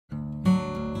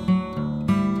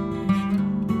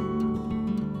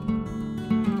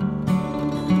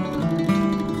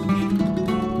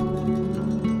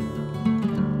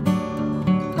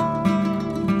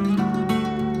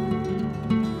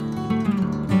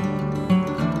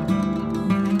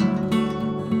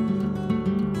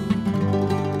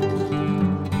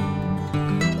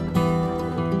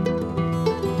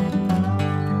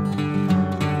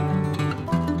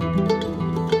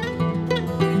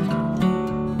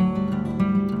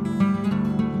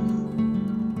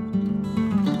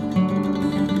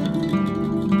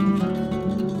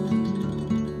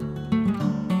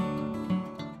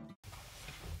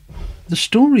The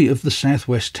story of the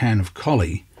southwest town of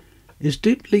Collie is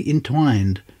deeply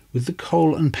entwined with the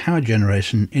coal and power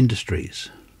generation industries.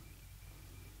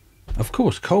 Of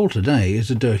course, coal today is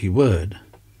a dirty word,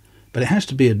 but it has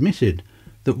to be admitted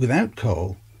that without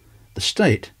coal, the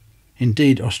state,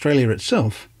 indeed Australia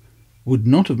itself, would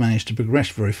not have managed to progress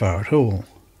very far at all.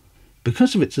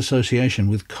 Because of its association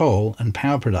with coal and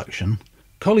power production,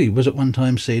 Collie was at one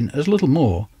time seen as little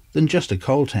more than just a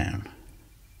coal town.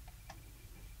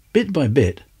 Bit by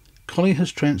bit, Collie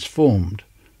has transformed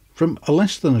from a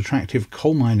less than attractive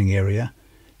coal mining area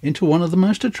into one of the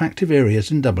most attractive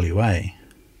areas in WA.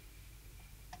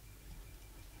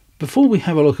 Before we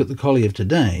have a look at the Collie of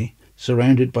today,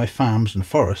 surrounded by farms and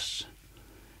forests,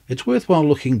 it's worthwhile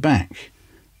looking back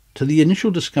to the initial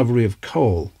discovery of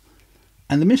coal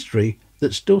and the mystery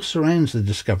that still surrounds the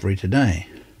discovery today.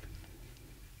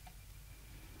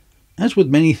 As with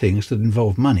many things that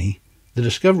involve money, the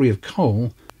discovery of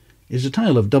coal is a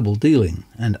tale of double dealing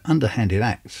and underhanded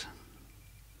acts.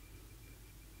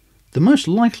 The most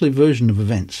likely version of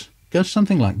events goes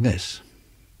something like this.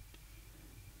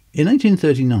 In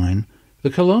 1839, the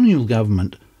colonial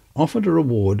government offered a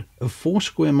reward of 4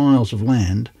 square miles of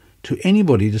land to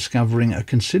anybody discovering a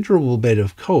considerable bed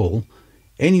of coal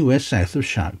anywhere south of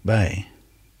Shark Bay.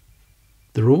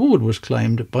 The reward was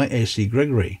claimed by A.C.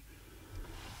 Gregory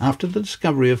after the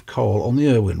discovery of coal on the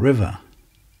Irwin River.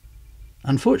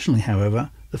 Unfortunately,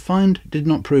 however, the find did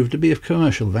not prove to be of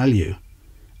commercial value,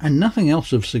 and nothing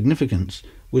else of significance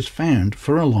was found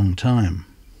for a long time.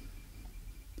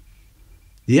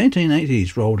 The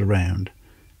 1880s rolled around,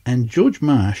 and George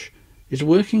Marsh is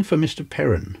working for Mr.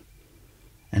 Perrin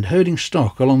and herding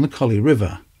stock along the Collie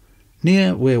River,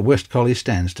 near where West Collie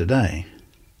stands today.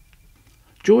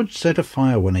 George set a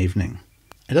fire one evening,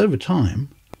 and over time,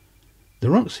 the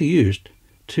rocks he used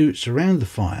to surround the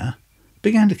fire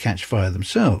began to catch fire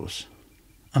themselves,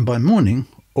 and by morning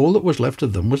all that was left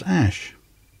of them was ash.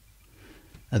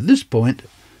 At this point,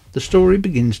 the story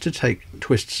begins to take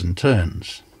twists and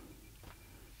turns.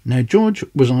 Now, George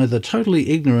was either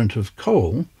totally ignorant of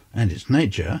coal and its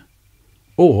nature,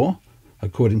 or,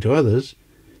 according to others,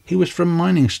 he was from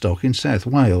mining stock in South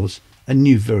Wales and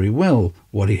knew very well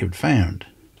what he had found.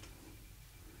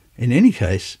 In any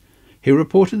case, he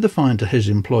reported the find to his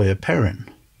employer Perrin,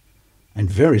 and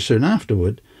very soon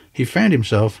afterward he found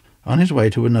himself on his way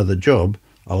to another job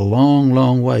a long,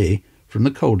 long way from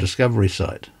the coal discovery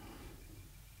site.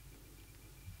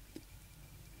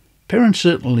 Perrin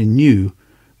certainly knew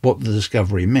what the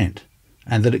discovery meant,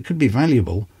 and that it could be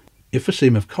valuable if a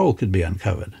seam of coal could be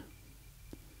uncovered.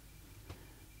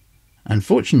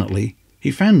 Unfortunately,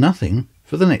 he found nothing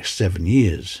for the next 7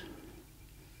 years.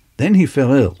 Then he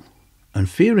fell ill, and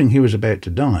fearing he was about to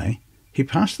die, he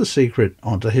passed the secret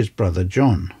on to his brother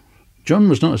John. John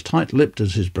was not as tight-lipped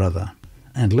as his brother,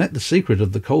 and let the secret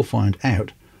of the coal find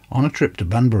out on a trip to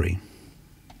Bunbury.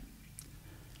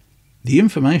 The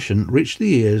information reached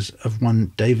the ears of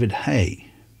one David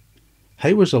Hay.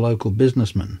 Hay was a local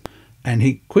businessman, and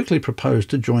he quickly proposed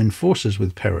to join forces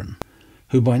with Perrin,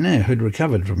 who by now had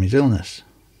recovered from his illness.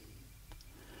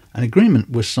 An agreement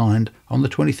was signed on the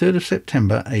 23rd of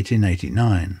September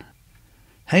 1889.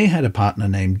 Hay had a partner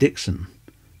named Dixon,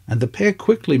 and the pair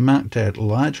quickly marked out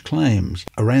large claims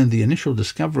around the initial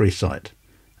discovery site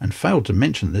and failed to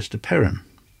mention this to Perrin.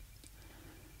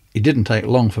 It didn't take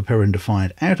long for Perrin to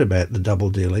find out about the double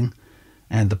dealing,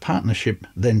 and the partnership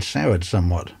then soured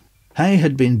somewhat. Hay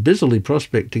had been busily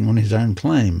prospecting on his own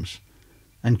claims,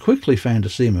 and quickly found a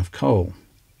seam of coal.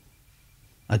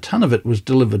 A ton of it was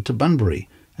delivered to Bunbury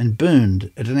and burned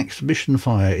at an exhibition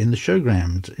fire in the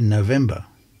showgrounds in November.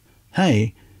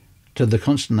 Hay, to the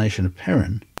consternation of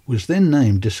Perrin, was then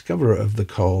named discoverer of the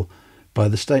coal by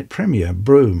the state premier,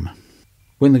 Broome.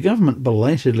 When the government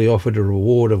belatedly offered a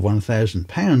reward of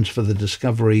 £1,000 for the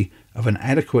discovery of an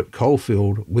adequate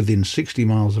coalfield within 60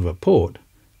 miles of a port,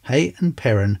 Hay and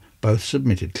Perrin both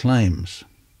submitted claims.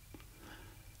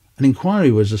 An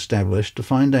inquiry was established to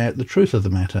find out the truth of the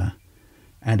matter,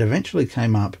 and eventually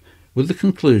came up with the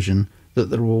conclusion that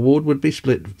the reward would be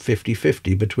split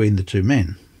 50-50 between the two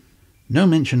men. No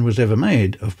mention was ever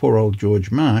made of poor old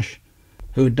George Marsh,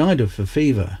 who had died of a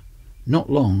fever not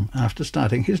long after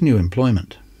starting his new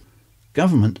employment.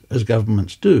 Government, as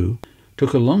governments do,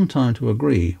 took a long time to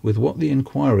agree with what the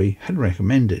inquiry had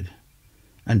recommended,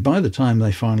 and by the time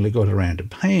they finally got around to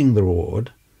paying the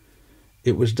reward,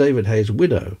 it was David Hay's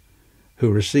widow who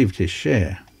received his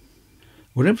share.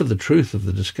 Whatever the truth of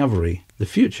the discovery, the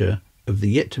future of the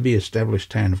yet-to-be-established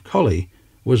town of Collie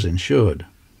was ensured.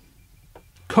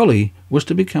 Collie was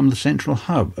to become the central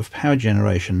hub of power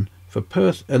generation for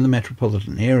Perth and the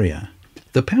metropolitan area.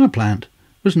 The power plant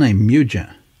was named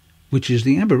Muja, which is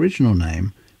the Aboriginal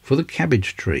name for the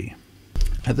cabbage tree.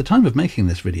 At the time of making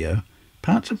this video,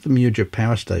 parts of the Muja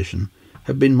power station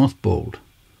have been mothballed,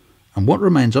 and what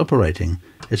remains operating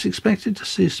is expected to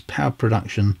cease power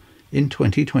production in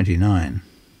 2029.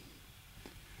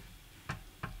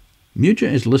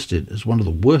 Muja is listed as one of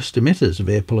the worst emitters of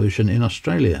air pollution in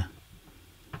Australia,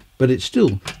 but it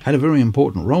still had a very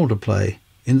important role to play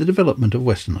in the development of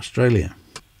Western Australia.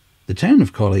 The town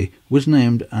of Collie was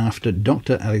named after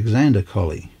Dr. Alexander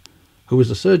Collie, who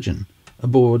was a surgeon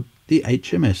aboard the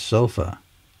HMS Sulphur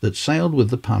that sailed with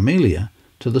the Parmelia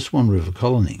to the Swan River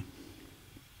colony.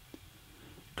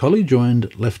 Collie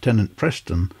joined Lieutenant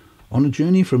Preston on a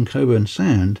journey from Cockburn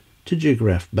Sound to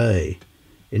Jigraph Bay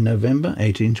in November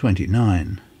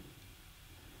 1829.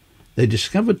 They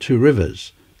discovered two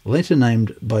rivers, later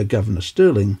named by Governor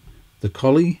Stirling, the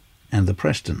Collie and the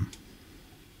Preston.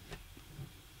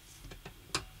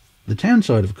 The town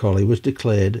site of Collie was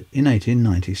declared in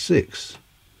 1896,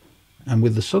 and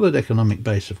with the solid economic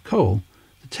base of coal,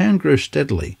 the town grew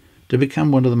steadily to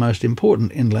become one of the most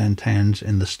important inland towns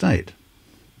in the state.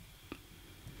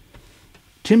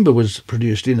 Timber was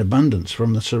produced in abundance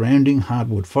from the surrounding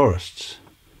hardwood forests,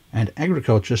 and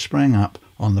agriculture sprang up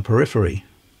on the periphery.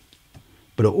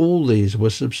 But all these were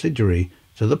subsidiary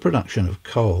to the production of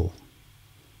coal.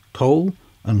 Coal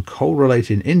and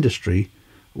coal-related industry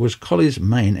was Collie's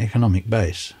main economic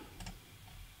base.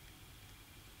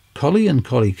 Collie and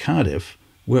Collie Cardiff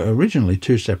were originally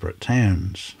two separate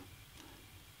towns.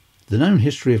 The known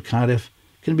history of Cardiff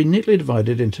can be neatly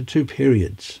divided into two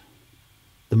periods: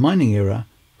 the mining era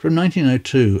from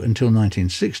 1902 until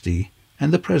 1960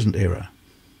 and the present era.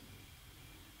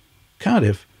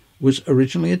 Cardiff was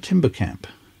originally a timber camp,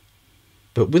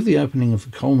 but with the opening of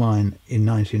the coal mine in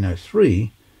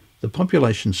 1903, the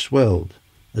population swelled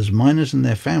as miners and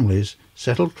their families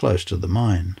settled close to the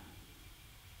mine.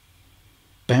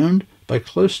 Bound by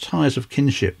close ties of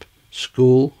kinship,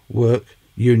 school, work,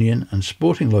 union and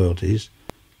sporting loyalties,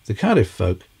 the Cardiff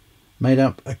folk made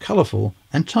up a colourful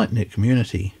and tight-knit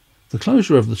community. The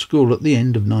closure of the school at the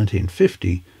end of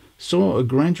 1950 saw a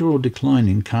gradual decline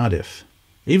in Cardiff.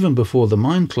 Even before the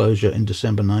mine closure in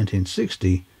December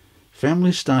 1960,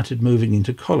 families started moving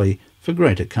into Collie for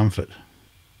greater comfort.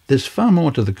 There's far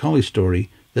more to the Collie story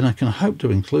than I can hope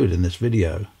to include in this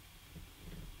video,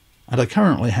 and I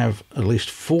currently have at least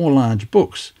 4 large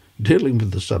books dealing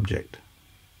with the subject.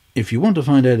 If you want to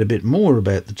find out a bit more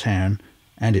about the town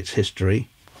and its history,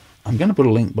 I'm going to put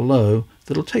a link below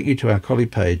that'll take you to our Collie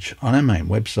page on our main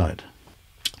website.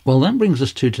 Well, that brings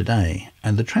us to today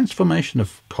and the transformation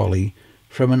of Collie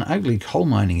from an ugly coal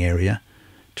mining area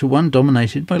to one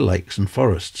dominated by lakes and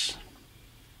forests.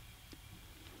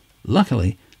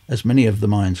 Luckily, as many of the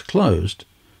mines closed,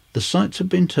 the sites have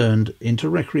been turned into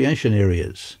recreation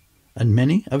areas, and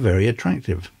many are very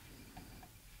attractive.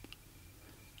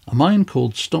 A mine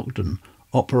called Stockton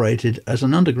operated as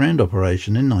an underground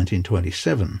operation in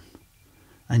 1927,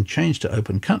 and changed to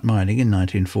open cut mining in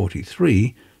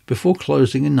 1943 before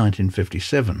closing in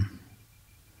 1957.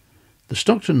 The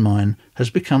Stockton mine has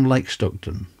become Lake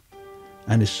Stockton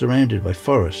and is surrounded by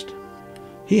forest.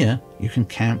 Here you can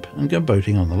camp and go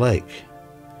boating on the lake,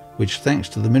 which thanks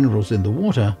to the minerals in the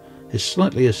water is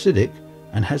slightly acidic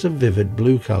and has a vivid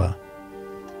blue colour.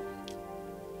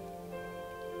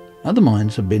 Other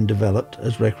mines have been developed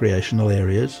as recreational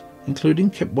areas,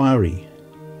 including Kepwari,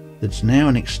 that's now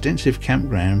an extensive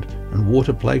campground and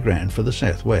water playground for the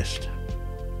southwest.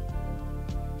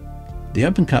 The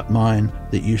open cut mine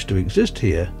that used to exist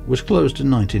here was closed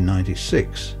in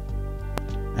 1996,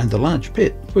 and the large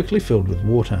pit quickly filled with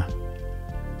water.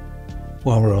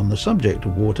 While we're on the subject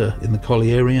of water in the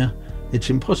Collie area, it's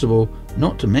impossible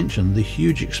not to mention the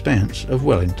huge expanse of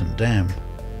Wellington Dam.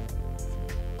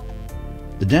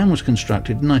 The dam was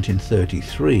constructed in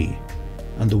 1933,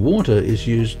 and the water is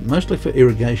used mostly for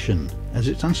irrigation as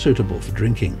it's unsuitable for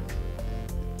drinking.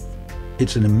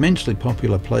 It's an immensely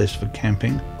popular place for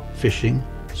camping, fishing,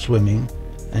 swimming,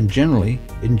 and generally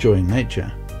enjoying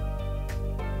nature.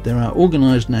 There are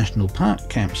organised national park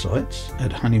campsites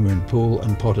at Honeymoon Pool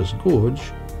and Potter's Gorge,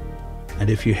 and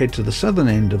if you head to the southern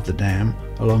end of the dam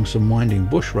along some winding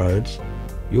bush roads,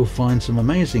 you'll find some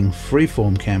amazing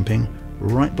freeform camping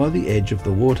right by the edge of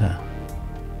the water.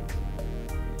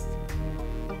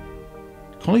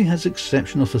 Collie has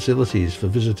exceptional facilities for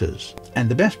visitors, and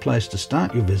the best place to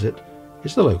start your visit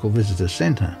is the local visitor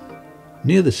centre.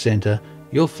 Near the centre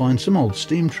you'll find some old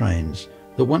steam trains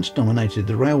that once dominated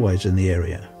the railways in the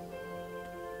area.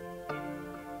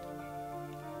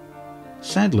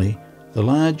 Sadly, the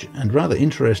large and rather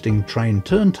interesting train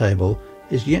turntable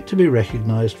is yet to be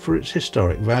recognised for its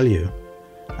historic value,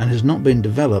 and has not been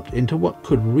developed into what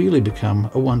could really become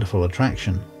a wonderful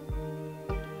attraction.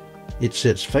 It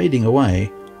sits fading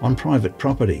away on private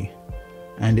property,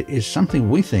 and it is something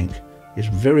we think is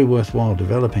very worthwhile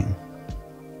developing.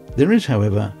 There is,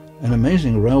 however, an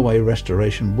amazing railway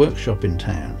restoration workshop in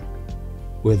town,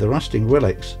 where the rusting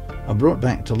relics are brought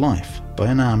back to life by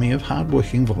an army of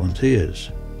hard-working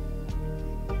volunteers.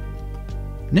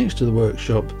 Next to the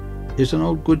workshop is an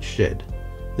old goods shed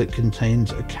that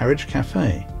contains a carriage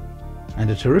cafe and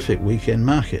a terrific weekend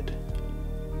market.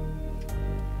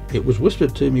 It was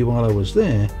whispered to me while I was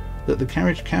there that the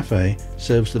carriage cafe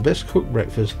serves the best cooked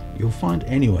breakfast you'll find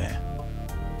anywhere.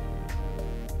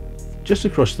 Just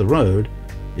across the road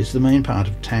is the main part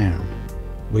of town,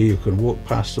 where you can walk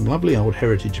past some lovely old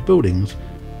heritage buildings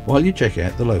while you check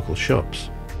out the local shops.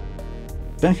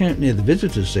 Back out near the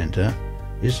visitors centre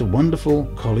is the wonderful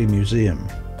Collie Museum.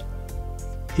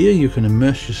 Here you can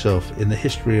immerse yourself in the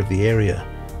history of the area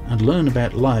and learn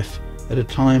about life at a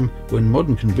time when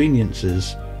modern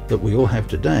conveniences that we all have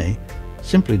today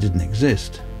simply didn't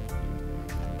exist.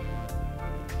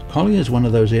 Collie is one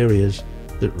of those areas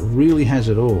that really has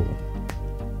it all,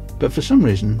 but for some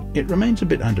reason it remains a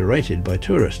bit underrated by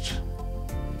tourists.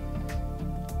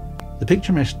 The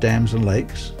picturesque dams and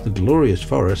lakes, the glorious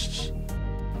forests,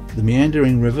 the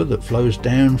meandering river that flows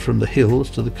down from the hills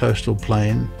to the coastal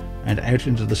plain and out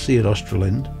into the sea at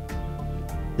Australind.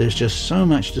 There's just so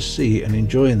much to see and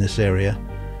enjoy in this area,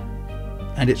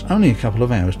 and it's only a couple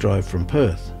of hours drive from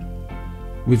Perth.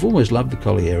 We've always loved the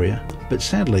Collie area, but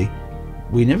sadly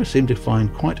we never seem to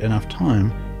find quite enough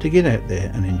time to get out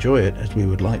there and enjoy it as we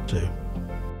would like to.